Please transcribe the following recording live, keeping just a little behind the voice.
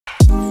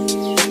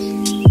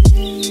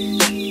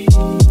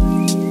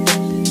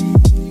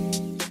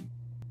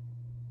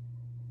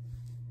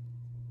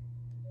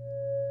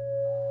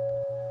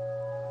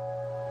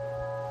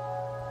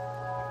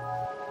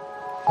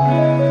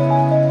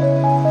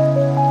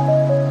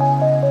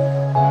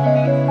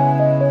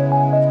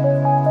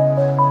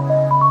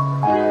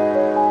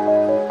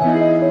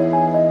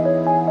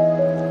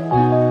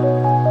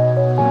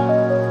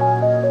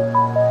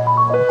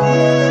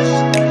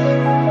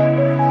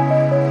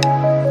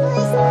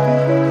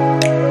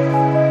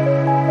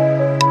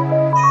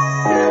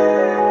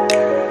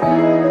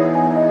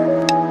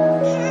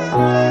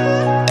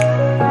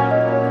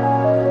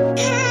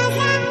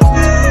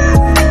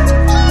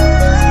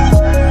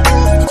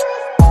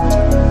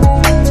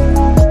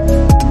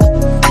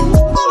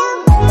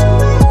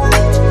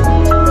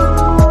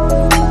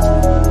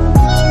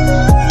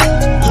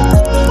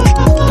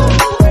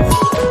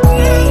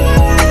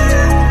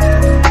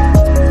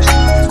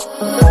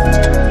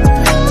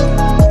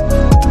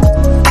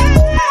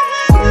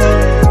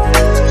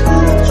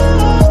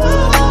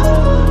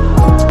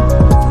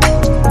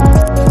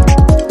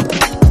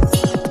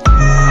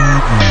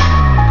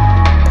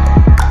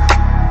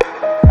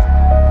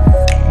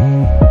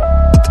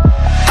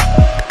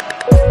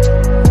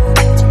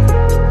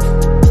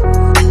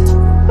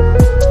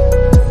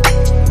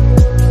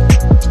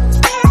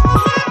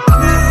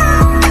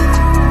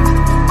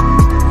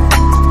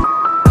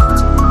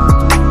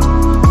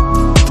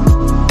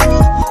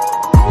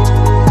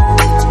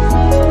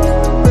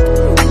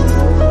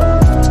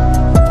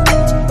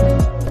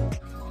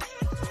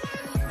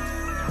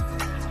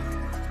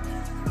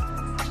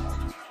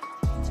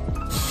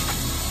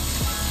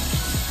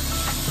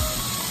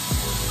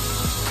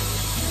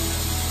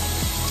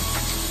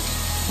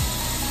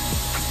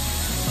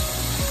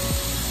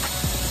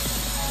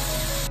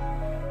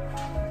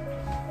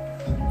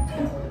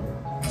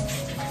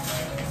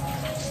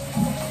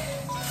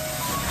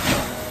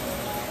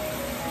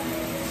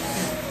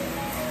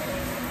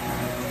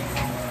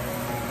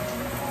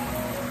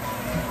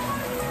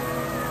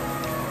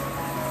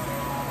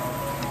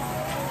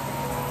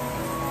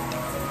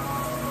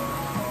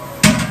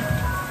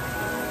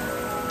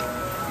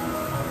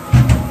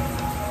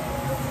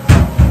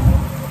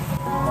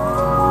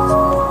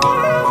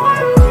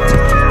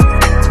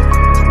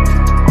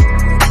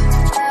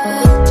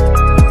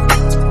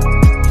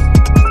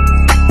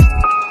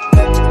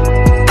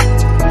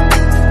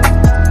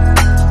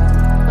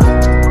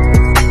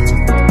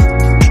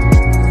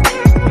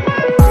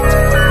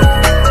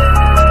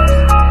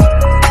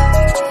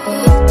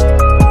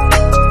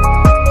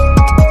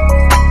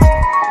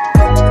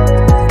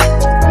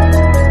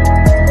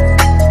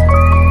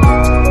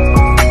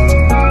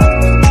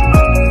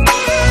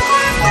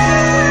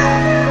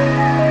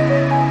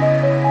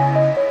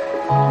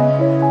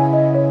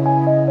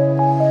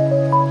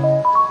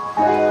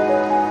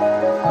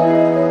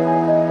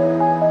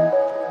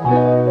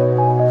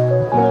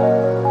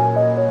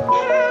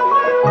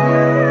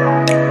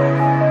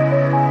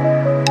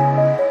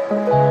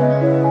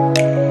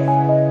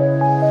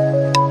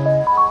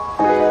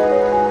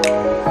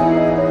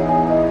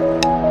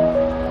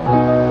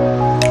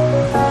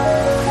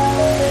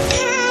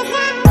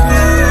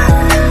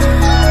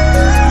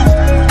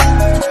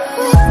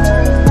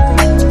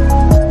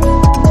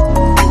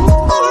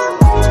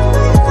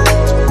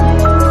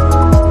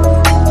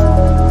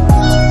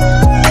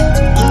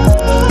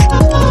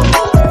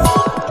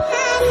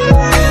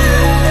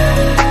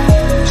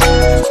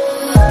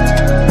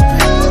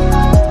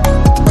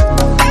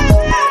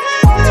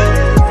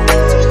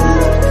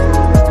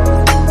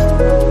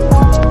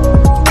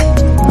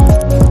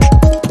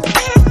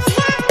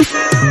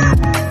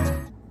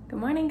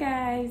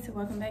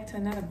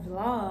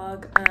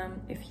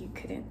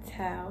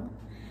tell.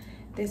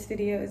 This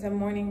video is a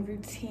morning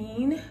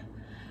routine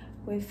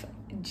with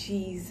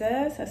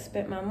Jesus. I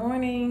spent my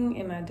morning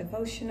in my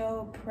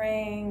devotional,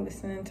 praying,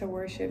 listening to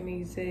worship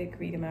music,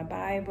 reading my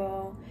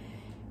Bible.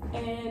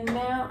 And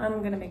now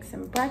I'm gonna make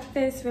some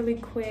breakfast really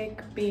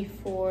quick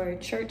before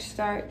church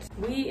starts.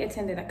 We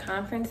attended a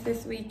conference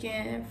this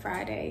weekend,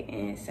 Friday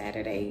and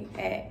Saturday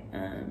at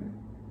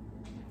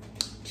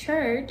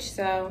church.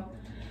 So,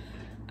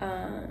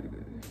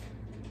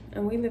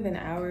 and we live an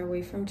hour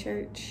away from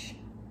church,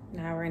 an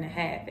hour and a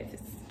half if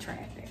it's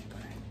traffic.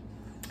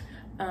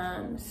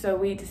 So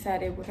we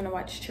decided we're gonna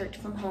watch church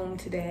from home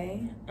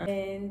today.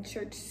 And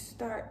church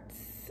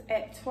starts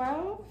at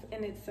 12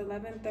 and it's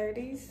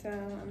 11:30, so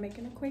I'm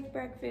making a quick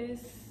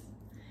breakfast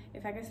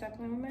if I can stop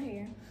playing with my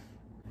hair.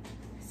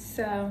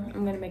 So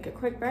I'm gonna make a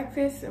quick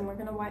breakfast and we're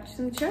gonna watch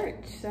some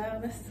church. So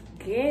let's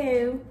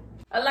go.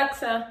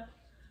 Alexa,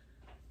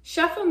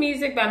 shuffle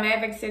music by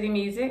Maverick City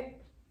Music.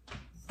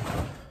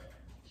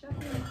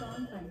 Shuffling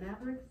songs by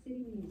Maverick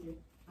City Music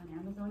on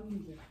Amazon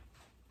Music.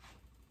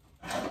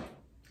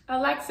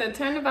 Alexa,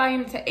 turn the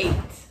volume to 8.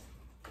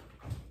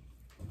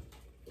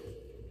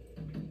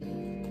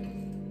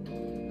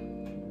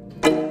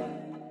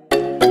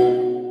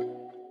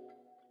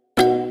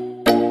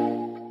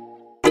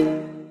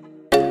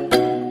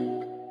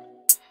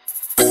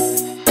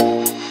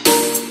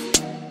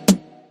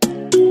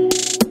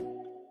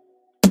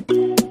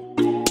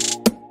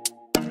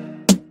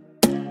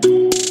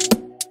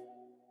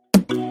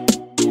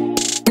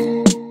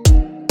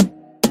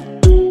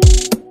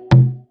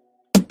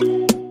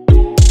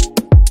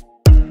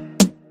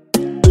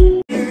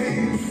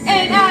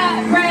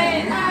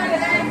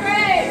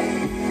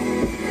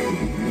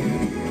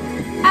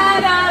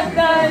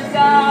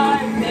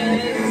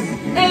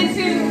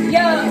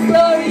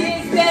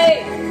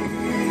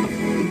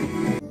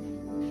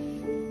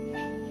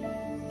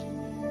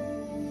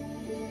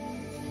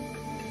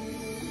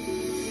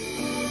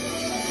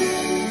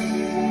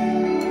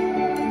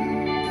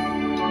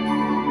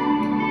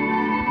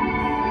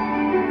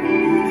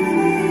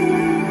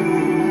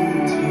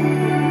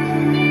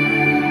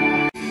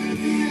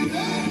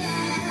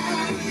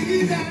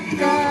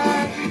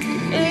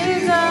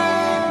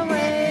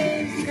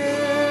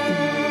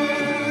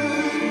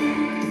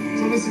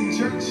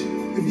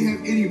 If you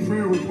have any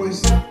prayer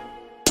requests,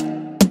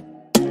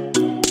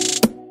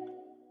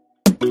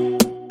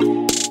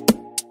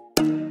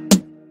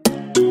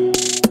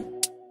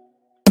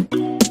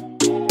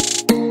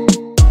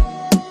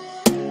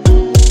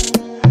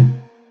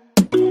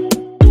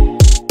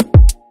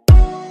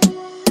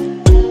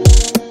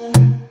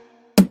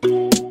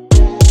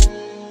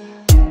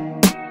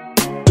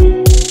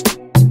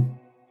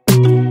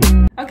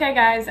 okay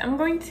guys, I'm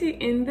going to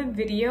end the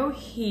video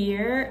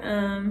here.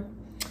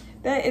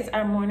 That is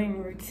our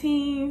morning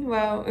routine.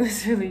 Well, it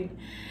was really,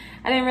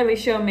 I didn't really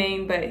show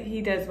Maine, but he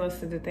does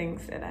most of the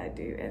things that I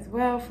do as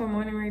well for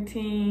morning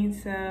routine.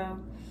 So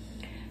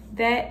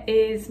that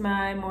is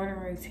my morning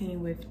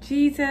routine with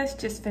Jesus.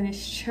 Just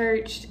finished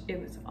church. It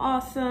was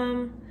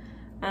awesome.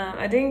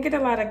 I didn't get a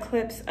lot of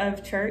clips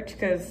of church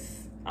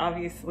because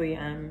obviously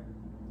I'm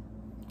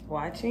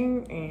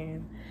watching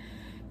and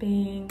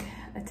being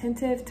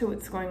attentive to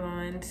what's going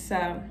on.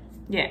 So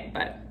yeah,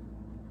 but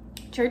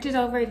church is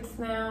over. It's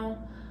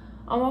now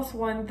almost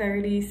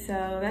 1:30,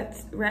 so that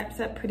wraps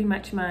up pretty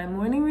much my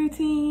morning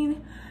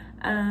routine.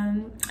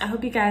 I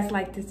hope you guys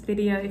liked this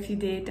video. If you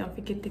did, don't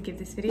forget to give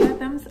this video a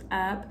thumbs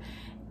up,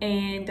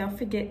 and don't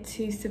forget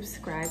to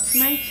subscribe to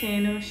my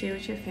channel, share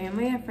with your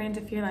family and friends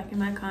if you're liking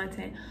my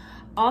content.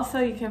 Also,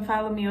 you can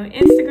follow me on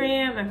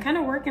Instagram. I'm kind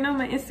of working on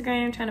my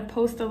Instagram, trying to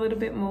post a little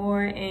bit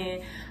more,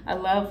 and I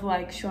love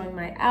like showing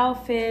my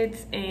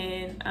outfits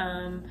and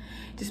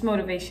just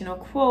motivational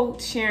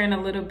quotes, sharing a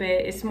little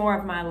bit. It's more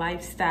of my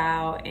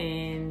lifestyle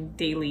and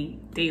daily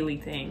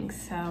things.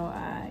 So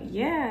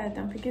yeah,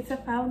 don't forget to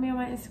follow me on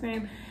my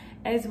Instagram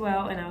as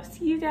well, and I'll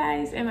see you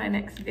guys in my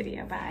next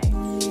video. Bye.